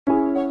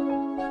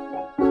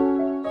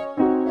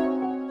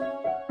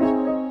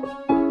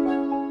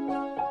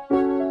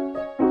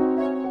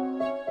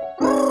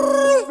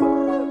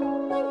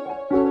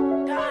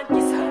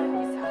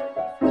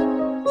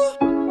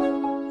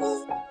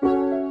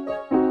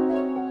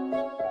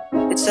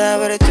outside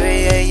with a 3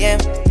 a.m.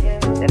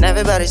 and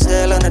everybody's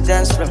still on the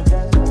dance floor.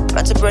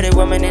 Bunch of pretty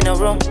women in the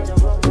room.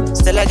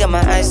 Still I got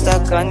my eyes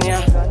stuck on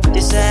ya.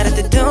 Decided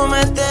to do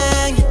my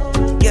thing,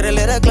 get a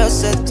little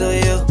closer to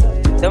you.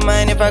 Don't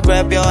mind if I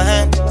grab your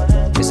hand,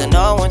 cause I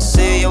know I want to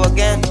see you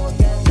again.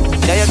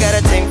 Now you got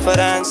a thing for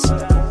dance,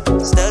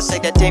 still say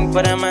that thing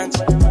for the man.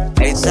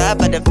 It's hot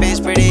but the face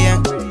pretty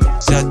young,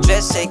 so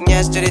just saying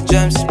yes to the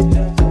drums.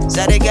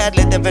 So they got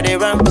lit up for the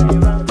rum.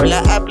 Roll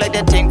her up like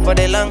that thing for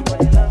the lung.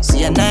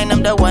 See a 9,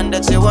 I'm the one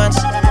that you want.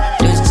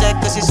 Just check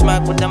cause you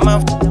smack with the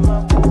mouth.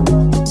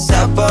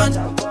 Stop on,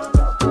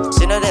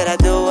 she know that I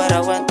do what I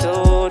want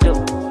to do.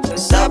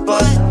 Stop boy,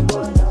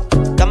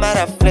 come out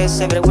of place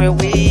everywhere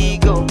we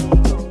go.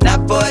 Nah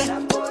boy,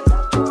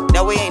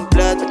 now we ain't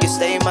blood but you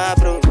stay my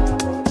bro.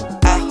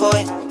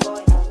 Ahoy,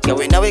 yeah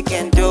we know we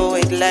can do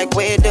it like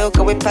we do.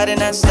 Cause we party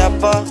non-stop,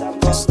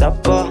 don't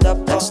stop,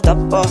 don't stop,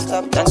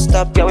 don't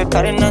stop. Yeah we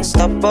party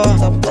non-stop,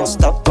 don't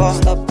stop, don't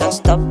stop, don't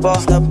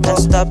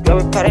stop. Yeah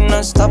we party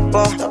non-stop,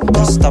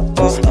 don't stop,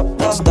 don't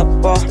stop,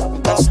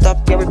 don't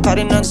stop. Yeah we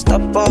party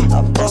non-stop,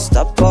 don't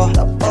stop,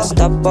 don't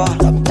stop,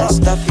 don't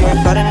stop. Yeah we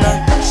party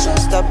non-stop,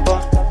 stop,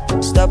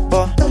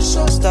 stop,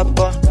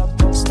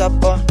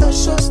 stop,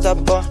 stop, stop,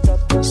 stop.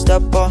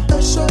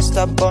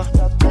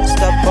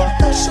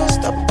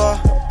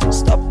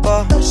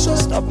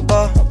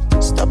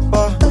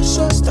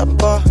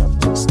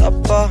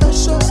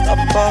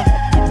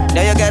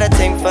 Now you got a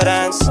thing for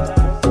dance,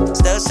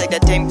 still say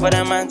that thing for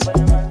the man.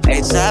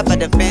 It's hot but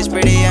the face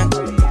pretty young,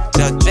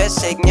 so just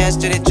saying yes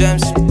to the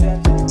drums.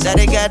 So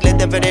they got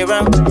lit up for the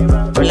rum.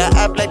 Roll her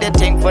up like that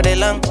thing for the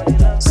lung.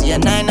 See a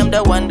 9, I'm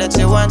the one that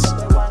you want.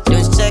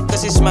 Just check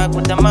cause you smack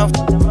with the mouth.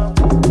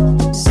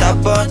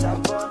 Stop on,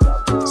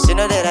 she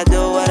know that I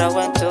do what I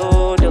want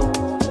to do.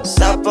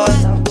 Stop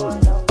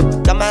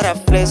boy, come out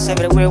of place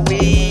everywhere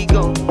we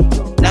go.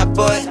 Nah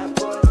boy,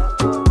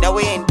 now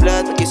we ain't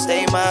blood but you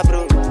stay my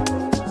bro.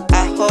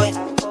 Ahoy,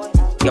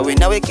 yeah we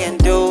know we can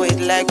do it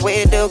like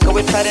we do. Cause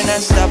we party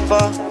non-stop,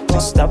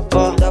 don't stop,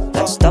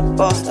 don't stop,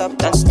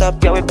 don't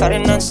stop. Yeah we party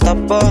non-stop,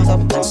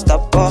 don't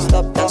stop, don't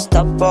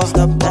stop, don't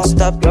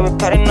stop. Yeah we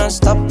party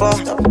non-stop,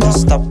 don't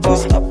stop, don't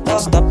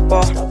stop,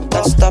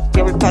 don't stop.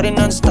 Yeah we party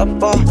non-stop,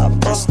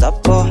 don't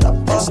stop, don't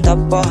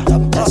stop,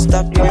 don't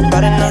stop. Yeah we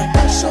party